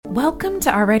Welcome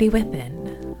to Already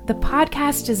Within, the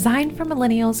podcast designed for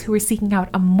millennials who are seeking out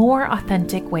a more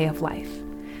authentic way of life.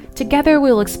 Together,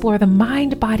 we'll explore the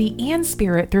mind, body, and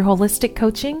spirit through holistic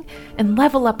coaching and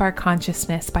level up our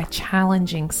consciousness by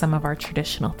challenging some of our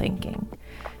traditional thinking.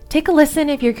 Take a listen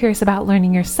if you're curious about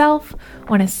learning yourself,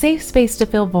 want a safe space to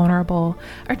feel vulnerable,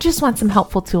 or just want some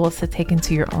helpful tools to take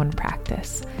into your own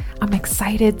practice. I'm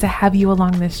excited to have you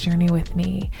along this journey with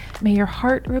me. May your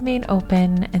heart remain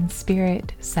open and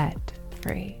spirit set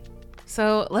free.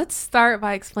 So let's start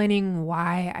by explaining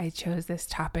why I chose this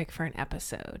topic for an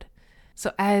episode.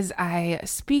 So as I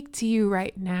speak to you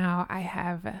right now, I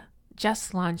have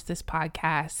just launched this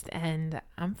podcast and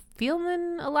I'm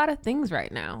feeling a lot of things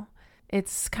right now.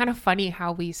 It's kind of funny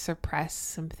how we suppress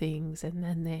some things and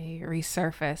then they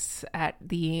resurface at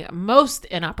the most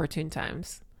inopportune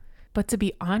times. But to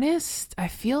be honest, I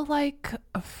feel like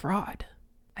a fraud.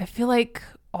 I feel like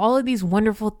all of these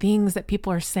wonderful things that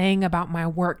people are saying about my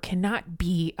work cannot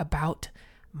be about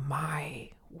my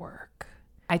work.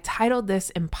 I titled this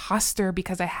Imposter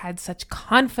because I had such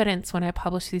confidence when I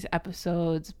published these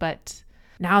episodes, but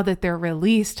now that they're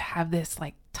released, have this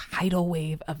tidal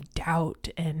wave of doubt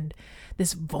and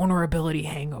this vulnerability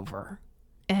hangover.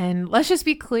 And let's just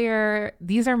be clear,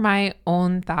 these are my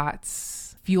own thoughts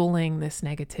fueling this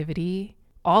negativity.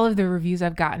 All of the reviews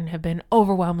I've gotten have been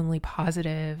overwhelmingly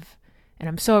positive, and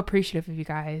I'm so appreciative of you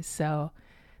guys. So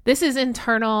this is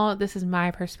internal, this is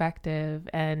my perspective,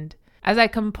 and as I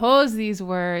compose these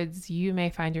words, you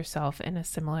may find yourself in a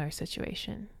similar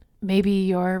situation. Maybe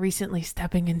you're recently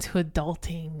stepping into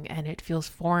adulting and it feels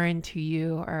foreign to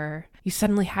you, or you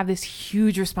suddenly have this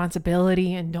huge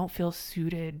responsibility and don't feel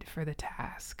suited for the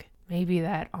task. Maybe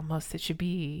that almost it should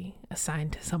be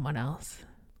assigned to someone else.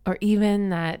 Or even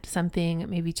that something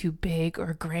may be too big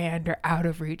or grand or out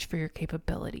of reach for your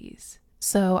capabilities.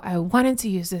 So I wanted to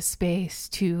use this space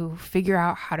to figure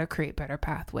out how to create better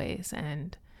pathways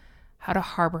and how to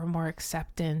harbor more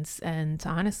acceptance and to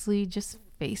honestly just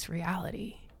face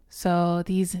reality. So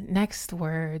these next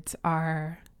words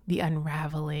are the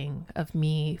unraveling of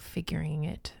me figuring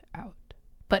it out.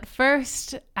 But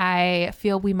first, I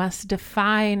feel we must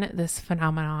define this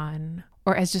phenomenon,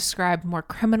 or as described more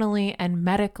criminally and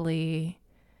medically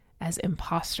as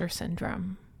imposter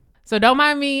syndrome. So don't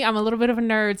mind me, I'm a little bit of a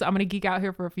nerd, so I'm going to geek out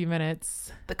here for a few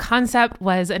minutes. The concept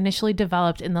was initially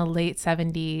developed in the late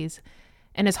 70s,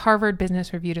 and as Harvard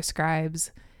Business Review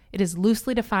describes, it is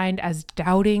loosely defined as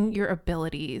doubting your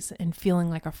abilities and feeling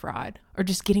like a fraud, or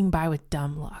just getting by with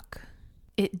dumb luck.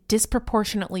 It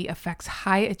disproportionately affects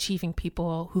high-achieving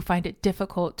people who find it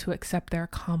difficult to accept their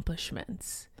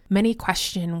accomplishments. Many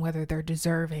question whether they're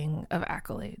deserving of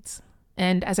accolades.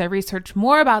 And as I research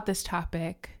more about this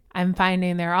topic, I'm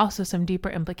finding there are also some deeper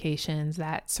implications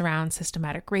that surround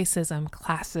systematic racism,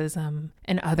 classism,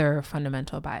 and other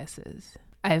fundamental biases.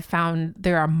 I've found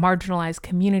there are marginalized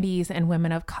communities and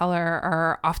women of color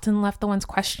are often left the ones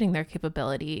questioning their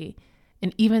capability.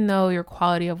 And even though your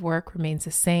quality of work remains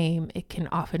the same, it can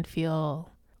often feel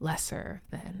lesser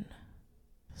than.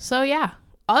 So yeah,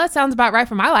 all that sounds about right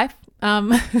for my life.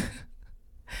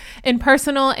 In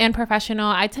personal and professional,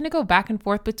 I tend to go back and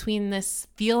forth between this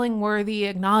feeling worthy,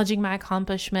 acknowledging my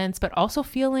accomplishments, but also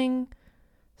feeling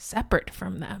separate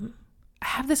from them. I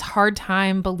have this hard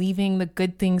time believing the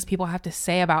good things people have to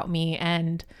say about me,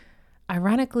 and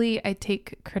ironically, I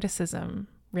take criticism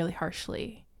really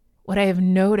harshly. What I have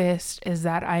noticed is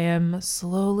that I am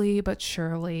slowly but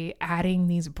surely adding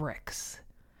these bricks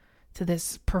to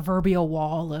this proverbial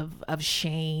wall of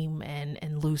shame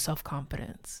and low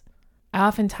self-confidence. I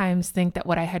oftentimes think that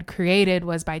what I had created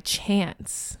was by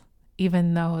chance,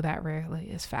 even though that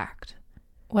rarely is fact.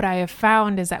 What I have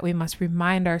found is that we must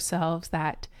remind ourselves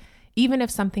that even if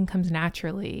something comes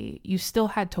naturally, you still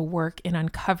had to work in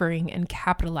uncovering and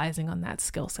capitalizing on that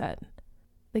skill set.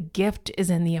 The gift is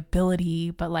in the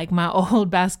ability, but like my old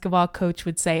basketball coach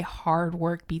would say, hard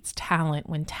work beats talent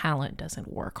when talent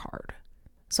doesn't work hard.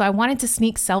 So I wanted to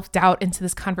sneak self-doubt into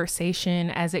this conversation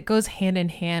as it goes hand in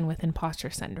hand with imposter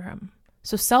syndrome.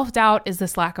 So self-doubt is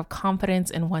this lack of confidence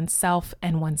in oneself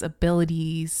and one's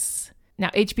abilities. Now,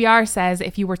 HBR says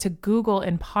if you were to Google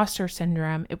imposter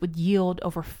syndrome, it would yield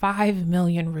over 5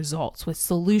 million results with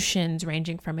solutions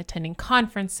ranging from attending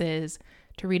conferences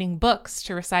to reading books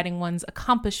to reciting one's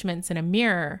accomplishments in a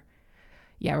mirror.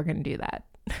 Yeah, we're going to do that.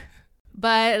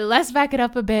 But let's back it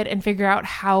up a bit and figure out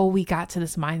how we got to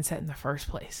this mindset in the first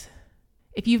place.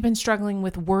 If you've been struggling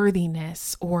with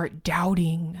worthiness or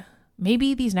doubting,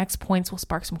 maybe these next points will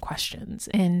spark some questions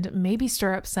and maybe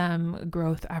stir up some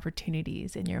growth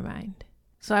opportunities in your mind.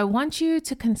 So I want you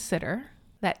to consider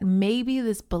that maybe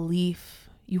this belief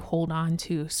you hold on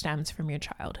to stems from your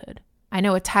childhood. I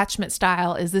know attachment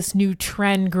style is this new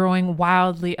trend growing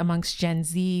wildly amongst Gen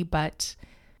Z, but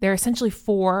there are essentially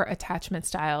 4 attachment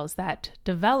styles that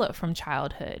develop from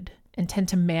childhood and tend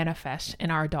to manifest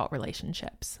in our adult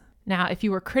relationships. Now, if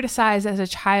you were criticized as a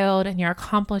child and your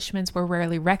accomplishments were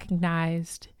rarely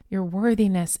recognized, your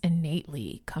worthiness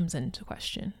innately comes into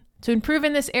question. To improve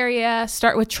in this area,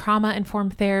 start with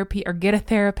trauma-informed therapy or get a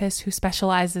therapist who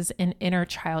specializes in inner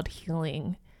child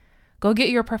healing. Go get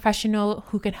your professional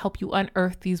who can help you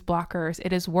unearth these blockers.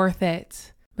 It is worth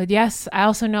it. But yes, I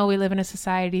also know we live in a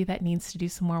society that needs to do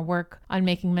some more work on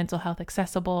making mental health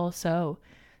accessible. So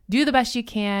do the best you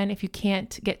can. If you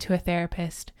can't get to a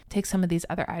therapist, take some of these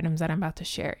other items that I'm about to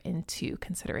share into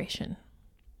consideration.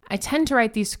 I tend to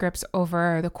write these scripts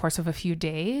over the course of a few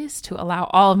days to allow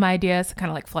all of my ideas to kind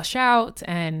of like flush out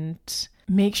and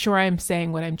make sure I'm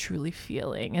saying what I'm truly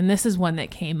feeling. And this is one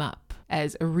that came up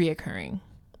as a reoccurring.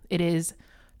 It is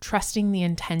trusting the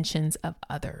intentions of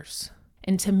others.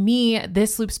 And to me,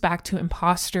 this loops back to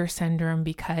imposter syndrome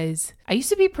because I used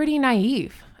to be pretty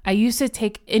naive. I used to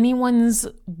take anyone's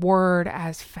word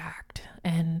as fact,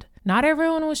 and not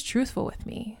everyone was truthful with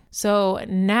me. So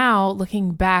now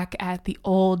looking back at the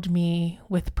old me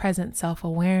with present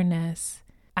self-awareness,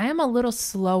 I am a little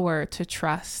slower to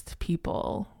trust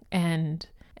people and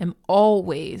am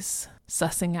always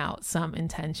sussing out some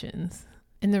intentions.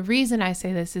 And the reason I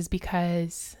say this is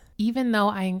because even though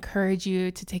I encourage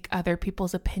you to take other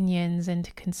people's opinions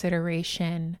into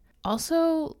consideration,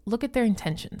 also look at their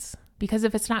intentions. Because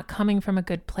if it's not coming from a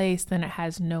good place, then it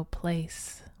has no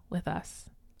place with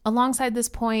us. Alongside this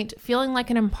point, feeling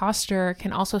like an imposter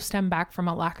can also stem back from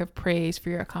a lack of praise for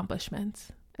your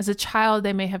accomplishments. As a child,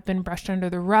 they may have been brushed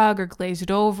under the rug or glazed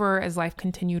over as life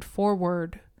continued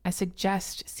forward. I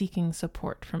suggest seeking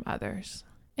support from others.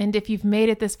 And if you've made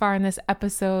it this far in this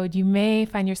episode, you may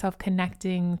find yourself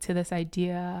connecting to this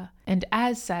idea. And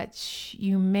as such,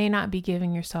 you may not be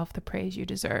giving yourself the praise you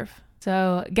deserve.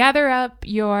 So gather up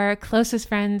your closest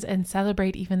friends and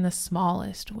celebrate even the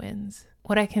smallest wins.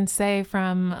 What I can say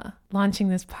from launching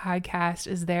this podcast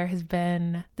is there has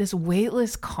been this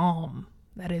weightless calm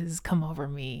that has come over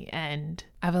me, and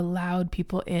I've allowed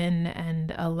people in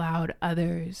and allowed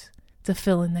others to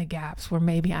fill in the gaps where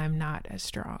maybe I'm not as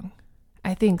strong.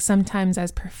 I think sometimes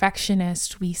as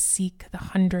perfectionists, we seek the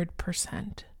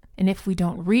 100%. And if we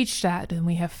don't reach that, then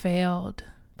we have failed.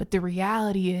 But the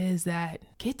reality is that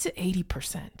get to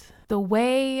 80%. The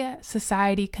way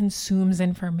society consumes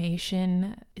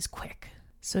information is quick.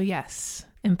 So yes,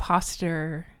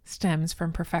 imposter stems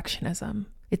from perfectionism.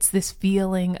 It's this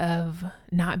feeling of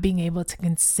not being able to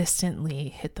consistently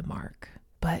hit the mark.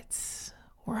 But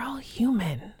we're all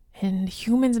human, and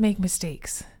humans make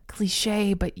mistakes.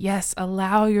 Cliche, but yes,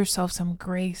 allow yourself some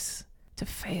grace to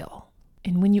fail.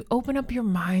 And when you open up your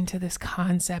mind to this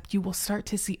concept, you will start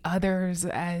to see others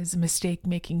as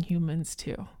mistake-making humans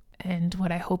too. And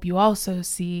what I hope you also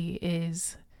see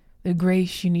is the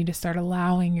grace you need to start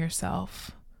allowing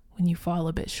yourself when you fall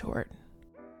a bit short.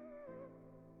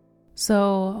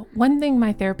 So one thing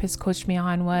my therapist coached me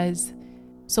on was,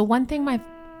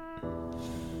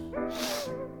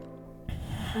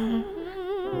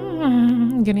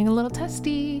 getting a little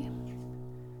testy.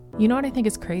 You know what I think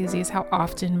is crazy is how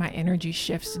often my energy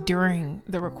shifts during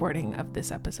the recording of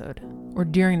this episode or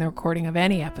during the recording of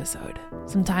any episode.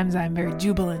 Sometimes I'm very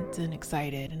jubilant and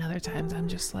excited, and other times I'm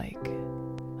just like,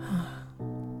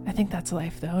 I think that's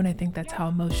life though, and I think that's how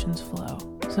emotions flow.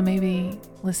 So maybe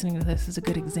listening to this is a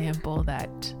good example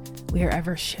that we are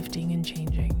ever shifting and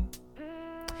changing.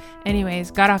 Anyways,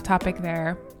 got off topic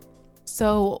there.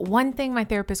 So one thing my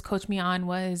therapist coached me on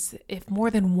was if more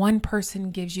than one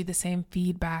person gives you the same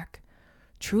feedback,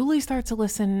 truly start to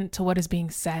listen to what is being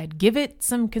said. Give it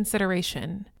some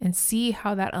consideration and see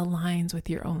how that aligns with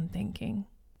your own thinking.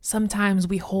 Sometimes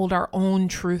we hold our own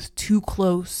truth too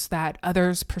close that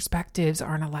others' perspectives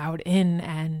aren't allowed in,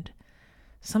 and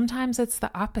sometimes it's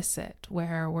the opposite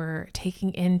where we're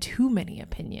taking in too many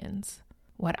opinions.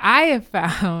 What I have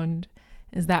found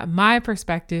is that my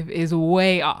perspective is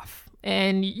way off.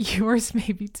 And yours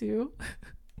maybe too.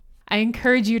 I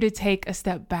encourage you to take a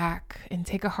step back and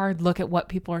take a hard look at what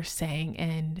people are saying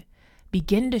and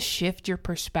begin to shift your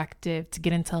perspective to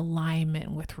get into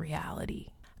alignment with reality.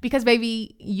 Because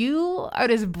baby, you are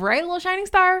this bright little shining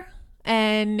star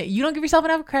and you don't give yourself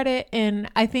enough credit. And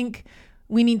I think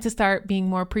we need to start being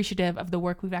more appreciative of the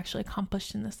work we've actually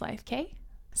accomplished in this life, okay?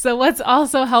 So what's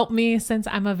also helped me, since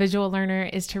I'm a visual learner,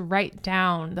 is to write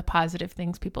down the positive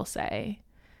things people say.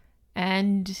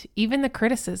 And even the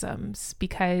criticisms,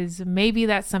 because maybe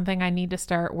that's something I need to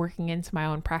start working into my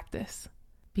own practice.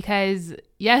 Because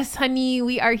yes, honey,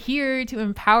 we are here to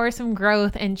empower some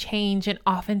growth and change. And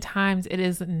oftentimes it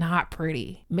is not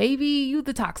pretty. Maybe you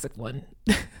the toxic one.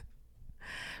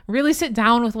 Really sit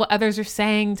down with what others are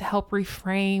saying to help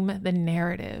reframe the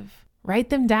narrative.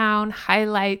 Write them down,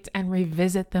 highlight, and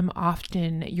revisit them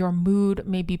often. Your mood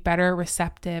may be better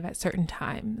receptive at certain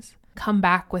times. Come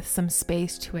back with some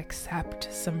space to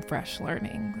accept some fresh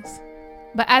learnings.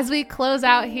 But as we close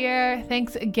out here,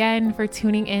 thanks again for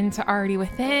tuning in to Already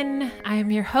Within. I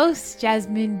am your host,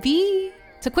 Jasmine B.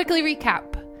 To quickly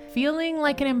recap, feeling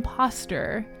like an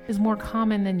imposter is more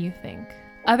common than you think.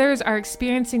 Others are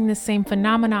experiencing the same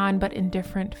phenomenon, but in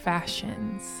different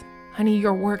fashions. Honey,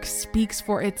 your work speaks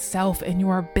for itself, and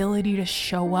your ability to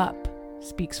show up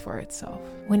speaks for itself.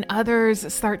 When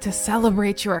others start to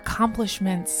celebrate your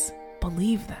accomplishments,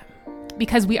 believe them.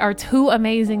 Because we are too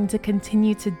amazing to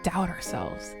continue to doubt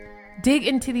ourselves. Dig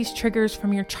into these triggers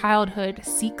from your childhood,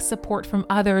 seek support from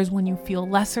others when you feel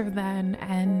lesser than,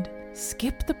 and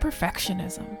skip the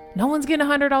perfectionism. No one's getting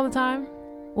 100 all the time.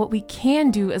 What we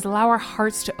can do is allow our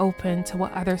hearts to open to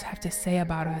what others have to say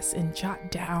about us and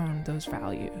jot down those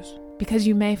values. Because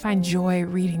you may find joy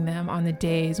reading them on the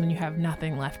days when you have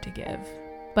nothing left to give.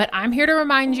 But I'm here to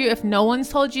remind you, if no one's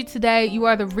told you today, you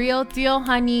are the real deal,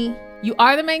 honey. You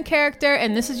are the main character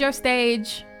and this is your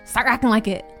stage. Start acting like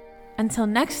it. Until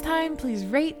next time, please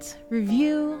rate,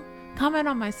 review, comment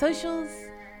on my socials.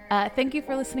 Thank you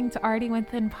for listening to Already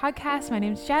Within podcast. My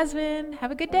name is Jasmine.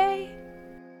 Have a good day.